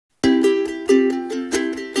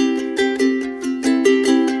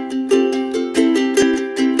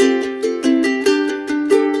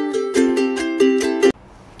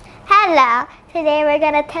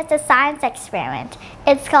gonna test a science experiment.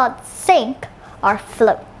 It's called sink or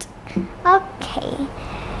float. Okay.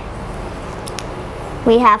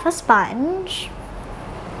 We have a sponge,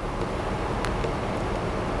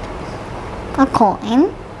 a coin,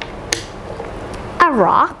 a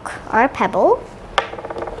rock or a pebble,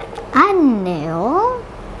 a nail,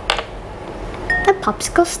 a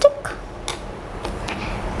popsicle stick,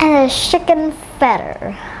 and a chicken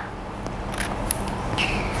feather.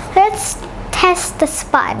 Let's test the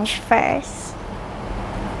sponge first.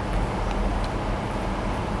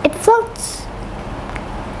 It floats.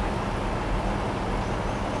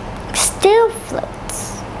 Still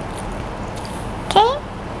floats. Okay?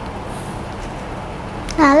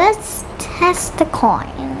 Now let's test the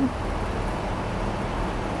coin.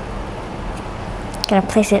 Gonna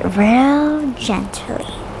place it real gently.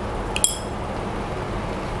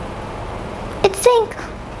 It sank.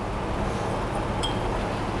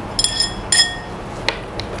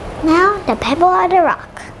 Now the pebble or the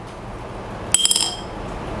rock.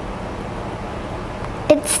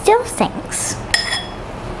 It still sinks.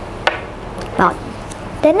 Well,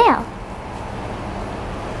 the nail.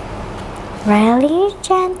 Really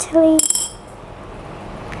gently.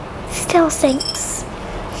 Still sinks.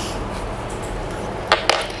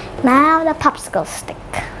 Now the popsicle stick.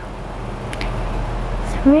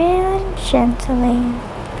 Really gently.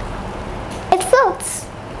 It floats.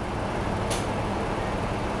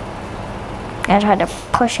 I try to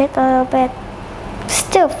push it a little bit.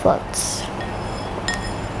 Still floats.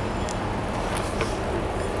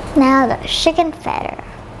 Now the chicken feather.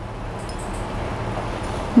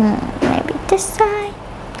 Maybe this side.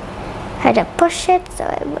 Try to push it so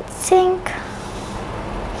it would sink.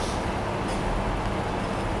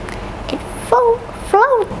 It float.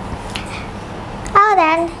 Oh,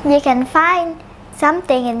 then you can find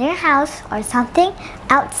something in your house or something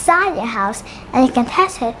outside your house, and you can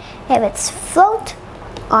test it if it's float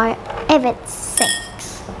or if it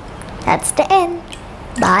sinks. That's the end.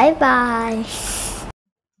 Bye bye.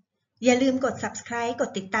 อย่าลืมกด Subscribe กด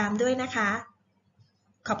ติดตามด้วยนะคะ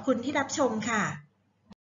ขอบคุณที่รับชมค่ะ